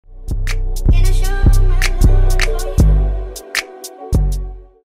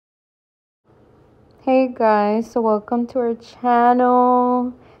guys, so welcome to our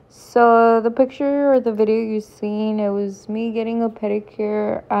channel. So the picture or the video you've seen, it was me getting a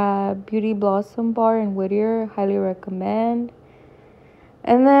pedicure at Beauty Blossom Bar in Whittier. Highly recommend.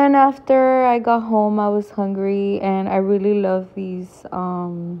 And then after I got home, I was hungry and I really love these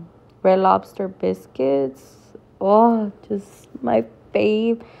Red Lobster biscuits. Oh, just my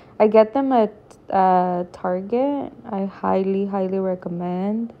fave. I get them at Target. I highly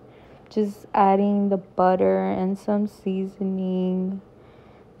recommend. Just adding the butter and some seasoning.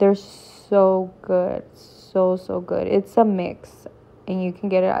 They're so good. So good. It's a mix and you can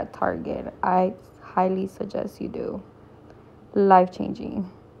get it at Target. I highly suggest you do. Life-changing.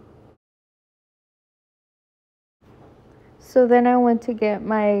 So then I went to get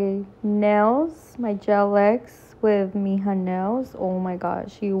my nails, my Gel X with Mija Nails. Oh my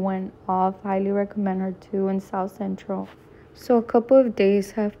gosh, she went off. Highly recommend her too in South Central. So a couple of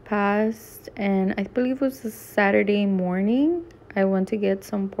days have passed and I believe it was a Saturday morning. I went to get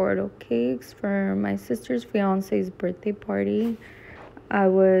some Porto cakes for my sister's fiance's birthday party.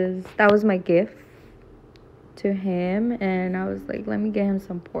 That was my gift to him, and I was like, let me get him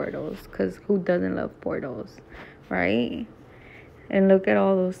some Portos, because who doesn't love Portos, right? And look at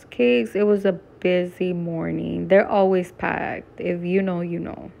all those cakes. It was a busy morning. They're always packed. If you know, you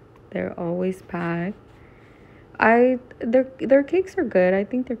know. They're always packed. Their cakes are good. I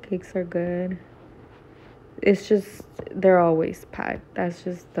think their cakes are good. It's just they're always packed. That's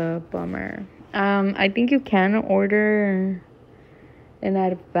just the bummer. I think you can order in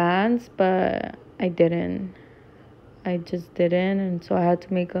advance, but I didn't. I just didn't, and so I had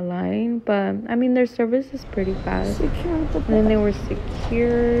to make a line. But I mean, their service is pretty fast. And then they were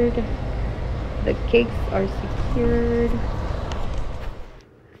secured. The cakes are secured.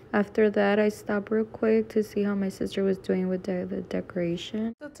 After that, I stopped real quick to see how my sister was doing with the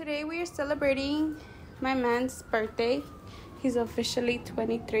decoration. So today we are celebrating my man's birthday. He's officially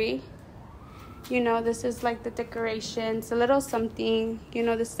 23. You know, this is like the decorations, a little something. You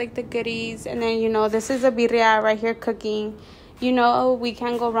know, this is like the goodies. And then, you know, this is a birria right here cooking. You know, we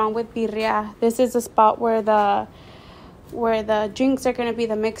can't go wrong with birria. This is a spot where the drinks are going to be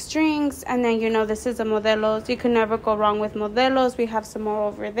the mixed drinks. And then, you know, this is the modelos. You can never go wrong with modelos. We have some more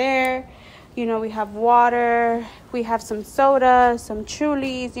over there. You know, we have water. We have some soda, some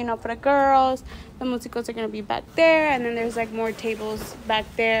Trulies, you know, for the girls. The musicos are going to be back there. And then there's, like, more tables back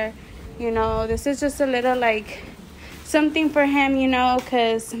there. You know, this is just a little, like, something for him, you know,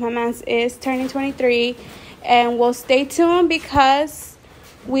 because my man is turning 23. And we'll stay tuned because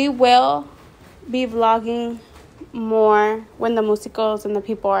we will be vlogging more when the musicals and the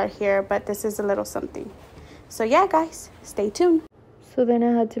people are here, but this is a little something. So yeah, guys, stay tuned. So then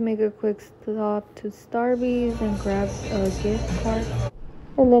I had to make a quick stop to Starbucks and grab a gift card,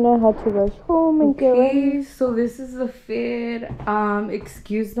 and then I had to rush home and get ready. So this is the fit.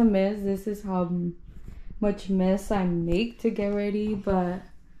 Excuse the mess. This is how much mess I make to get ready, but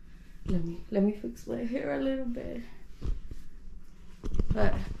let me fix my hair a little bit.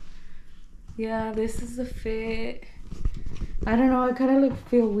 But yeah, this is the fit. I don't know, I kind of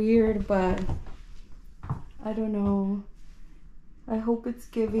feel weird, but I don't know. I hope it's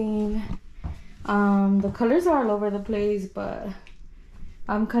giving. The colors are all over the place, but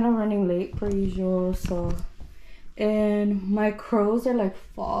I'm kind of running late per usual, so. And my curls are like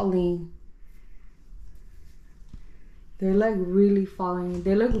falling. They're like really falling.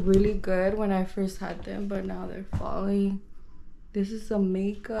 They look really good when I first had them, but now they're falling. This is some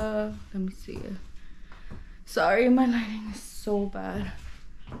makeup. Let me see it. Sorry, my lighting is so bad.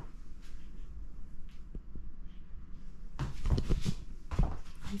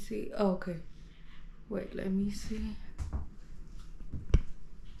 Let me see. Oh, okay. Wait, let me see.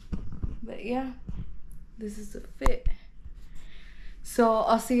 But yeah, this is the fit. So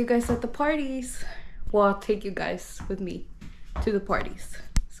I'll see you guys at the parties. Well, I'll take you guys with me to the parties.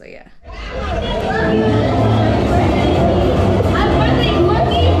 So yeah.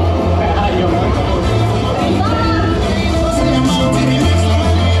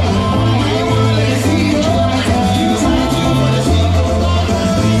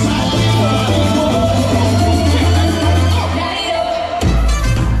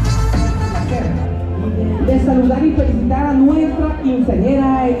 De saludar y felicitar a nuestra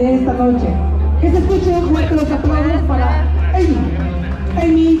quinceañera en esta noche. Que se escuchen fuertes los aplausos para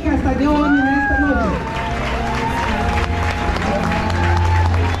Amy Castañón en esta noche.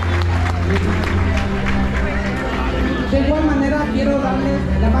 De igual manera quiero darles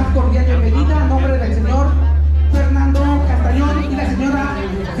la más cordial bienvenida a nombre del señor Fernando Castañón y la señora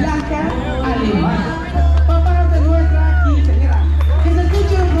Blanca Alemán, papás de nuestra quinceañera. Que se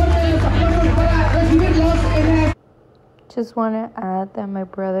escuchen fuertes los aplausos para recibirlo. just want to add that my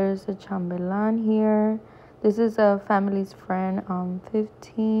brother is a chambelan here. This is a family's friend,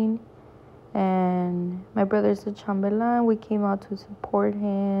 15. And my brother's a chambelan. We came out to support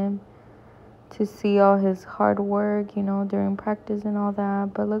him, to see all his hard work, you know, during practice and all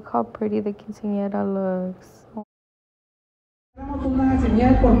that. But look how pretty the quinceañera looks. Damos una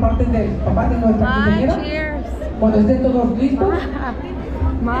señal por parte del papá de nuestra quinceañera. Cheers. Cuando estén todos listos.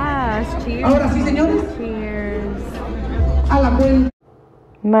 Más, cheers. Ahora sí, señores. Cheers. A la cuenta.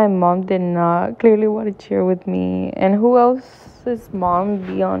 My mom did not clearly want to cheer with me. And who else's mom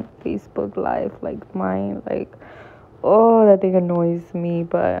be on Facebook Live like mine? Like, oh, that thing annoys me.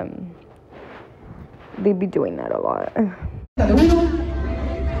 But they be doing that a lot. De uno,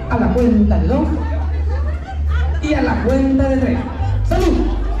 a la cuenta de dos y a la cuenta de tres. ¡Salud!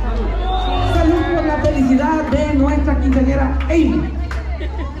 ¡Salud por la felicidad de nuestra quinceañera Amy!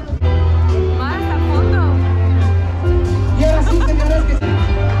 Más a fondo. Y ahora sí, señores, que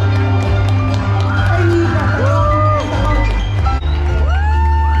Amy Castellón esta noche.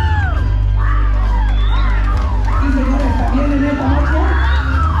 Y señores, también en esta noche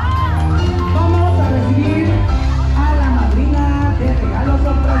vamos a recibir a la madrina de regalo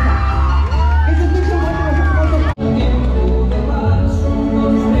sorpresa. Ese es mucho bueno de los aplausos.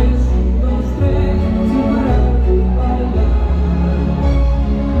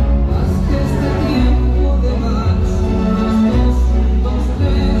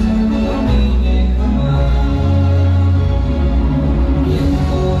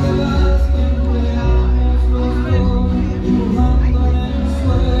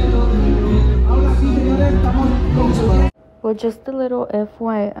 Well, just a little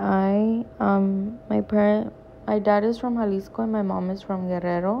FYI, my dad is from Jalisco and my mom is from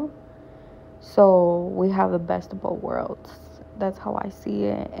Guerrero. So we have the best of both worlds. That's how I see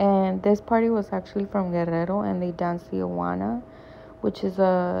it. And this party was actually from Guerrero and they danced the Awana, which is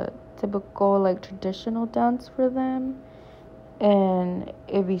a typical like traditional dance for them. And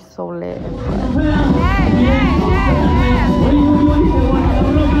it be so lit and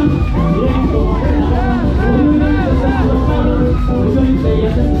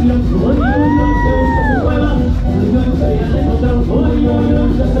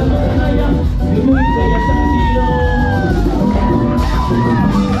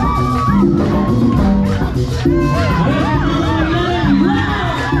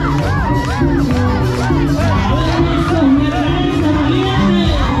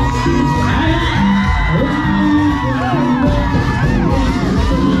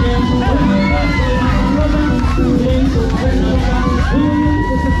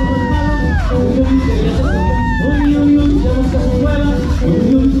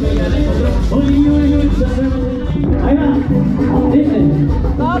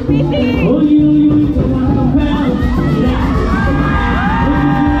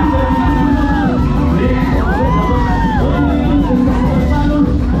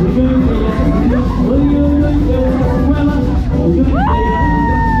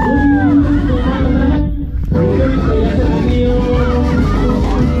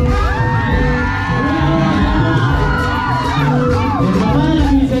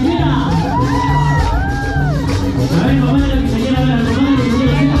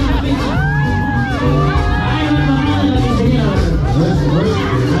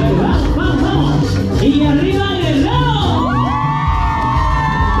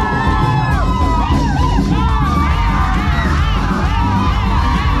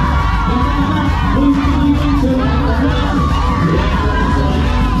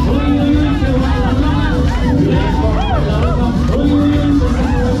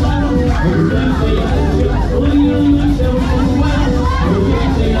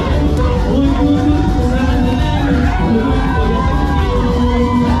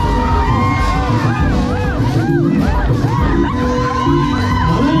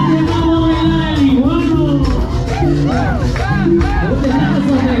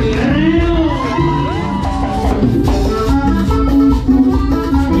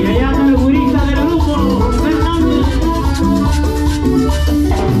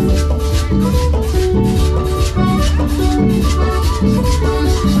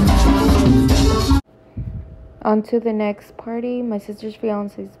on to the next party, my sister's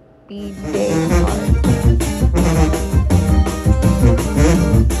fiance's Bday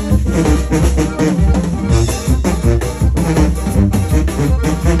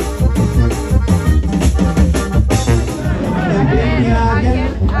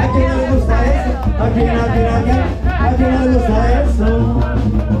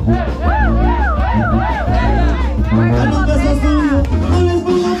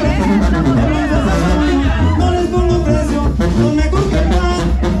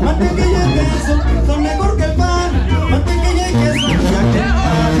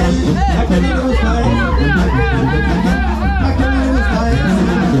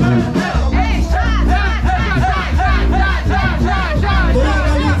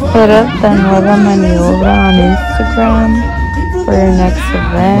Put up the nueva maniobra on Instagram for your next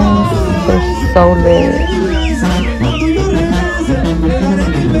event. They're so lit.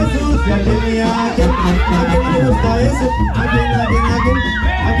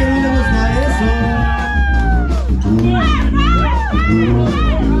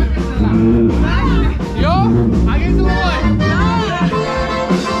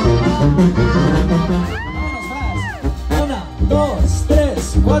 Una, dos,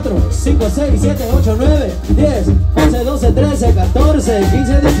 tres, 4, 5, 6, 7, 8, 9, 10, 11, 12, 13, 14,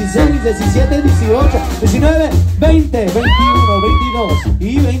 15, 16, 17, 18, 19, 20, 21, 22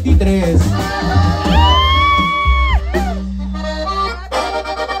 y 23.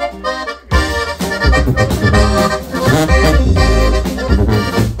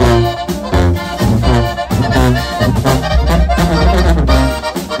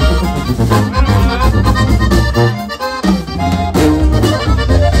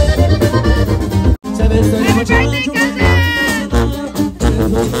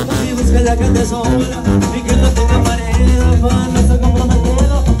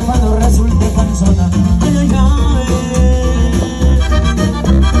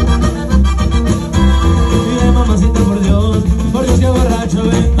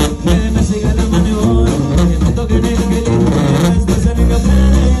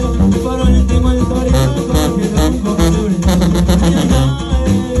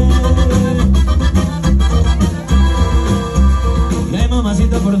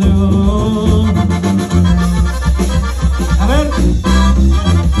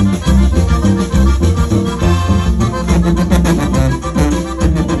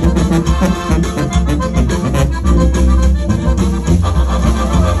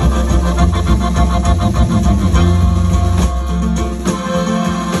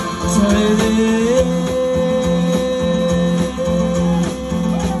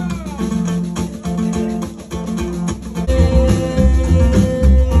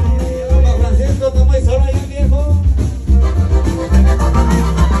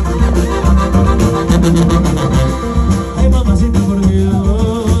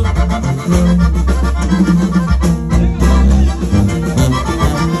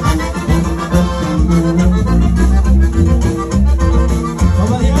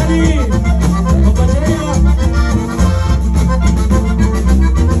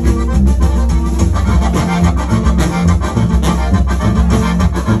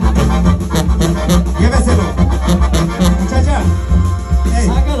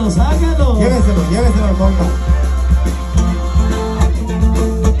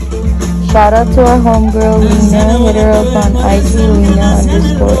 Shout out to our homegirl Lena. Hit her up on IG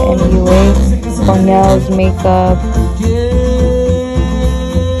Lena_NUA for nails, makeup.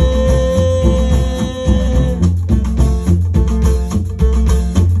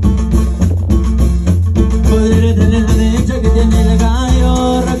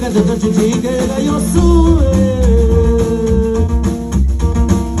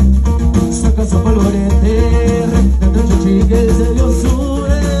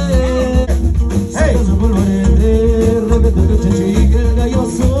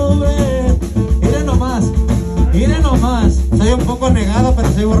 Soy un poco negado,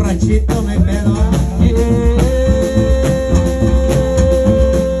 pero soy borrachito, me pedo.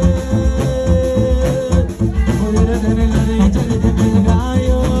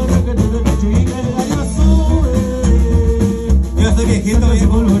 Yo estoy viejito,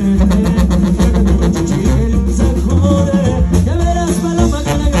 viejo.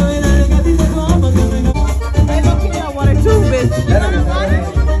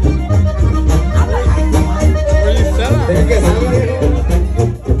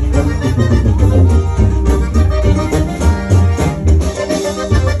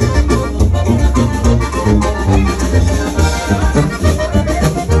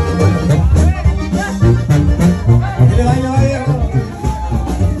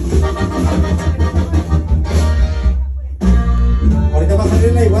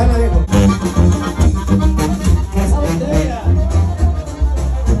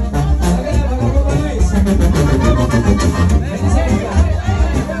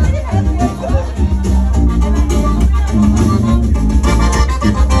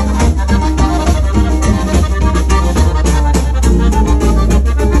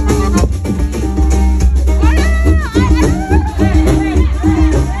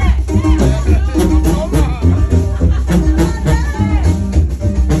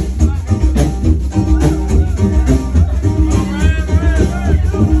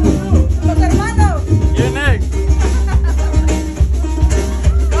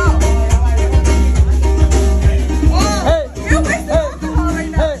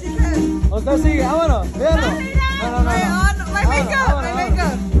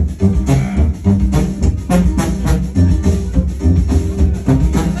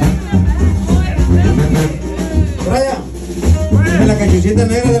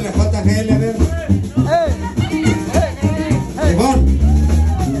 parte negra de la JGL, a ver. Viejón.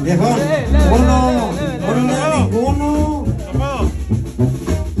 Viejón. Uno no da ninguno.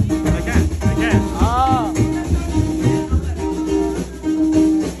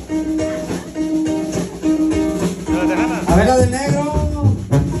 A ver la del negro.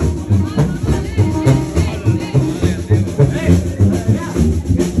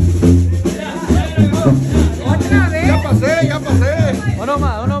 Ya pasé. Uno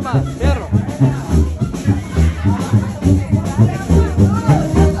más, cierro.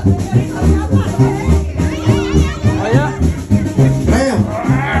 Allá.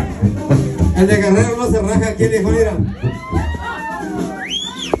 El de Guerrero no se raja aquí, el viejón, mira.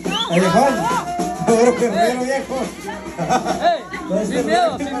 El viejón. Ahora Guerrero, viejo. Sin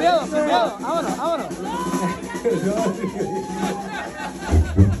miedo. Vámonos.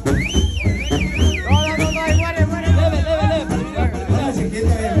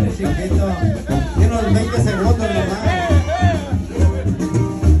 Chiquito. Tiene unos 20 segundos nomás.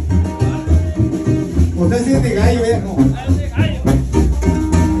 Usted sí es mi gallo, viejo.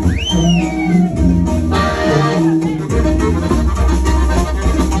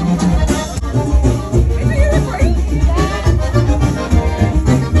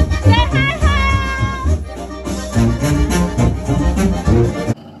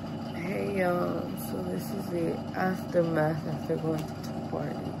 Hey y'all, so this is the aftermath after going to 2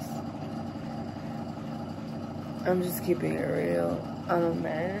 parties. I'm just keeping it real. I'm a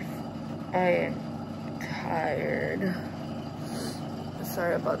mess. I am tired.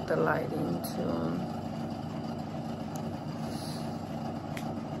 Sorry about the lighting too.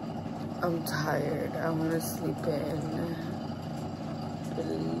 I'm tired. I want to sleep in. I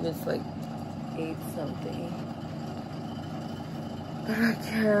believe it's like 8 something. But I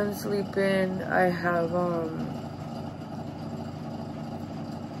can't sleep in. I have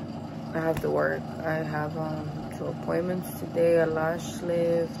to work. I have 2 appointments today, a lash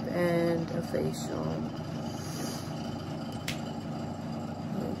lift and a facial.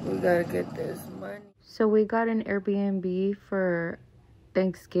 We gotta get this money. So we got an Airbnb for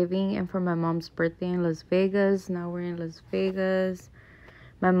Thanksgiving and for my mom's birthday in Las Vegas. Now we're in Las Vegas.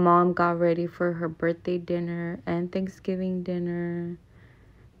 My mom got ready for her birthday dinner and Thanksgiving dinner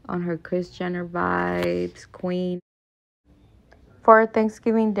on her Kris Jenner vibes, queen. For our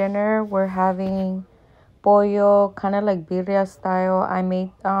Thanksgiving dinner, we're having pollo, kind of like birria style. I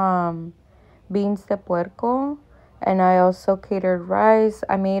made beans de puerco, and I also catered rice.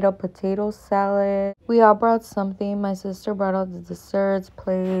 I made a potato salad. We all brought something. My sister brought out the desserts,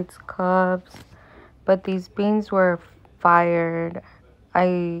 plates, cups, but these beans were fired.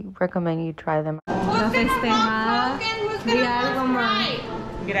 I recommend you try them. La festejada. Di algo más.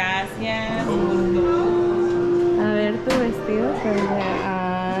 Gracias. A ver tu vestido, se ve.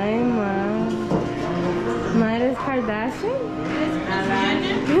 Ay, ma. ¿Ma eres Kardashian?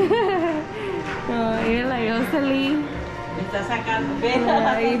 No, ella la Jocelynn's. Me está sacando.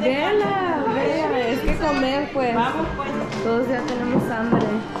 Vela. Ay, vela, vela. Es que comer, pues. Vamos, pues. Todos ya tenemos hambre.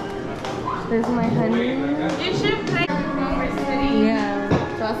 There's my honey. You should play when we're sitting. Yeah.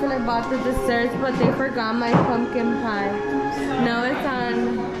 Jocelyn bought the desserts, but they forgot my pumpkin pie. Now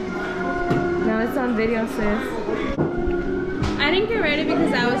it's on video, sis. I didn't get ready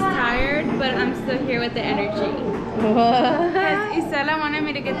because I was tired, but I'm still here with the energy. What? Isela wanted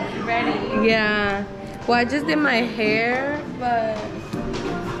me to get ready. Yeah. Well, I just did my hair, but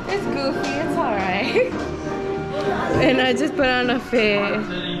it's goofy. It's alright. And I just put on a fit.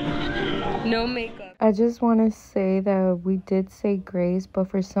 No makeup. I just want to say that we did say grace, but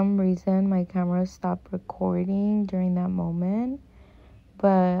for some reason my camera stopped recording during that moment.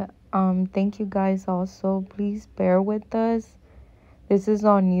 But thank you guys also. Please bear with us. This is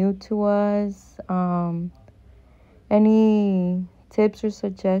all new to us. Any tips or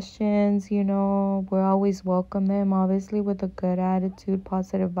suggestions, you know, we're always welcome them, obviously with a good attitude,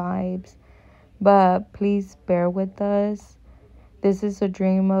 positive vibes. But please bear with us. This is a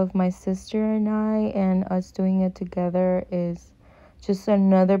dream of my sister and I, and us doing it together is just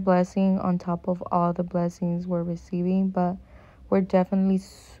another blessing on top of all the blessings we're receiving. But we're definitely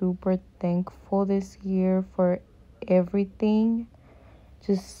super thankful this year for everything.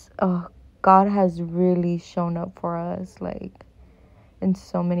 Just, God has really shown up for us, like, in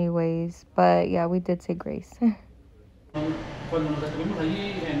so many ways. But yeah, we did say grace. Cuando nos estuvimos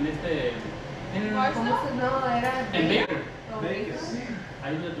allí en este... En Vegas.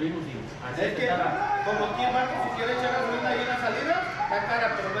 Ahí lo tuvimos y así es que, como aquí va que si quiere echar gasolina ahí en la salida, está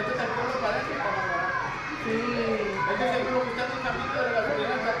cara, pero vete al pueblo para adentro para más barato. Sí. Es que siempre lo que está en el camino de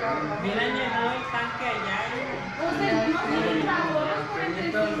gasolina está caro. Miren, llenado el tanque allá. Pues el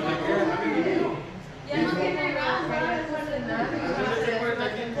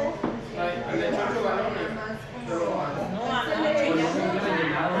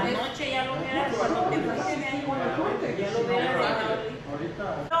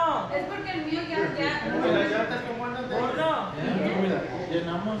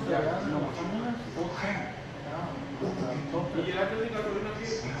ya, no, son unas 8. Y llegaste sin gasolina aquí.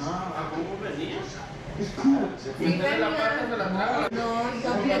 ¿A cómo venías? Sí, ¿De la parte de la traba? no,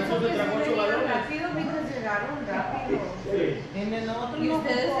 yo pienso que se venían rápido porque llegaron rápido. En el otro Y no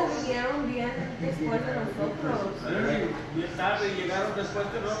ustedes ocupó. se vinieron bien después de nosotros. Bien tarde y llegaron después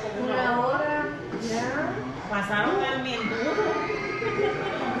que no como Una hora, ya. Pasaron al menduro.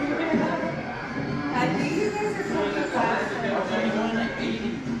 Aquí se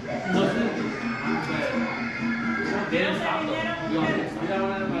No sé. ¿A qué hora se vinieron ustedes?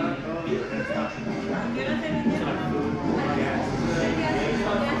 ¿A qué hora se vinieron?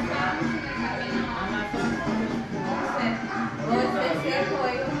 No, es cierto,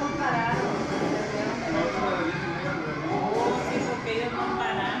 ellos no pararon. Sí, porque ellos no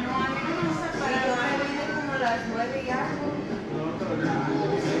pararon. No, a mí no me gusta parar. Yo me vine como a las 9 y algo.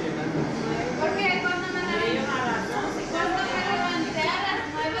 Porque cuando me Ellos levanté, a las 11. cuando me levanté a las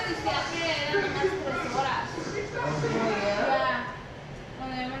 9 decía que eran unas 3 horas. Ya,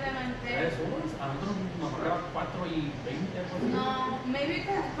 cuando yo me levanté. A nosotros nos agarraba 4:20. No, maybe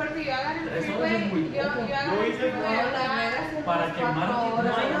porque yo agarré el 3 horas es freeway. muy Yo poco. agarré el freeway No, la acá. mera se Para fue quemar 4 tiempo. ¿No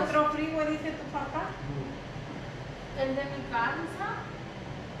hay horas. otro freeway, dice tu papá? El de mi casa.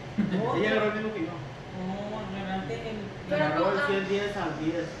 Ella agarró el mismo que yo. No, adelante el... Pero Agarró el no, 110 al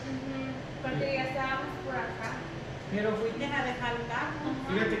 10. porque ya estábamos por acá. Pero fuiste a dejar el carro.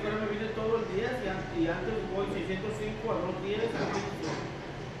 Fíjate que ahora me vine todos los días y antes voy 605 a 210 a 15.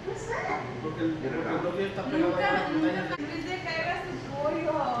 Porque el 210 está pegado Nunca, a la nunca montaña. me dice que hagas tu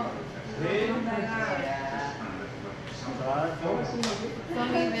pollo. Con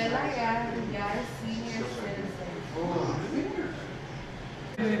mi vela ya es senior citizen. Por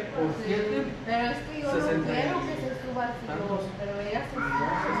 7. Pero es que yo no 60. quiero que se suba al sillón, pero ella se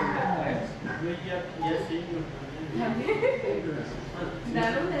sube. Yo ya sí.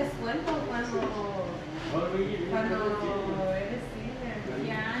 Dale un descuento cuando eres senior.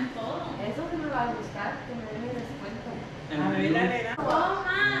 Ya, en todo. Eso que me va a gustar, que me den el descuento. A ver, dale, dale. Oh,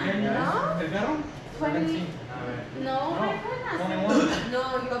 ma. ¿El carro? Funny. No, my goodness. No,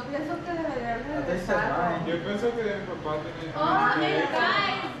 yo pienso que deberían regresarlo. Yo pienso que mi papá tenía. Oh, and guys, I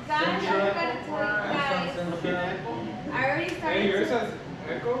gotta tell you guys. I already started. Hey, yours to- has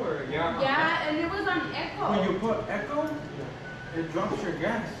echo or yeah? Yeah, and it was on Echo. When you put echo, it drops your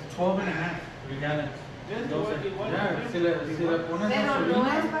gas. 12.5 gallons. Ya, si le pones Pero no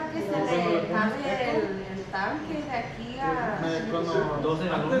gasolina, es para que se le cambie el tanque de aquí a... cuando 12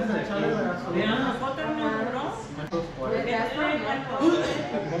 galones de echarle la Pero gasolina, nosotros no duró. Pues ya está bien. le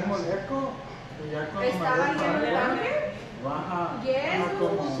pongo el eco y ya cuando ¿Estaba me lleno el tanque? baja Yes, baja como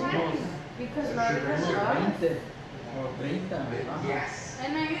it was unos shining. Because Lord has love. 20 o 30. baja.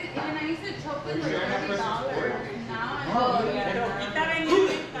 And I used to choke with like $30. Now I'm Pero quita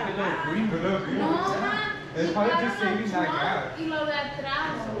venir No, ma. It's probably just saving that trunk gas. Y lo de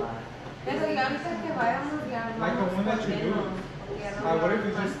atrás. Pero ya antes que vayamos ya Like the one that you do. What if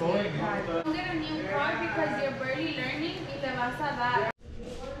it's just throwing it? Don't get a new car because you're barely learning y le vas a dar.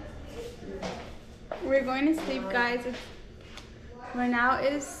 We're going to sleep, guys. Right now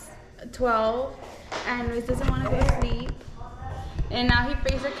is 12 and Luis doesn't want to go to sleep. And now he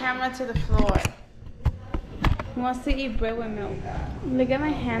brings the camera to the floor. He wants to eat bread with milk. Look at my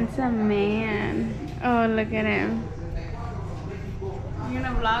handsome man. Oh, look at him. You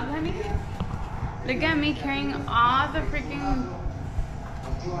gonna vlog, honey? Look at me carrying all the freaking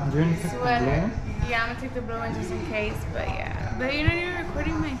sweater. Yeah, I'm gonna take the blue one just in case, but yeah. But you're not even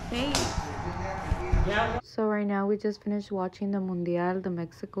recording my face. So right now we just finished watching the Mundial, the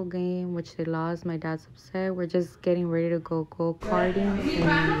Mexico game, which they lost. My dad's upset. We're just getting ready to go karting. Mi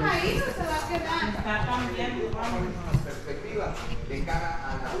mano ahí no se va a quedar. Está cambiando, vamos.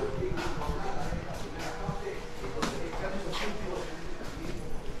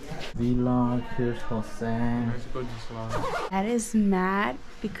 Vlog, here's Jose. Dad is mad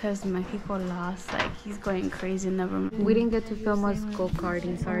because Mexico lost. Like, he's going crazy in the room. We didn't get to film us go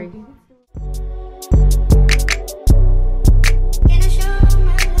karting, sorry.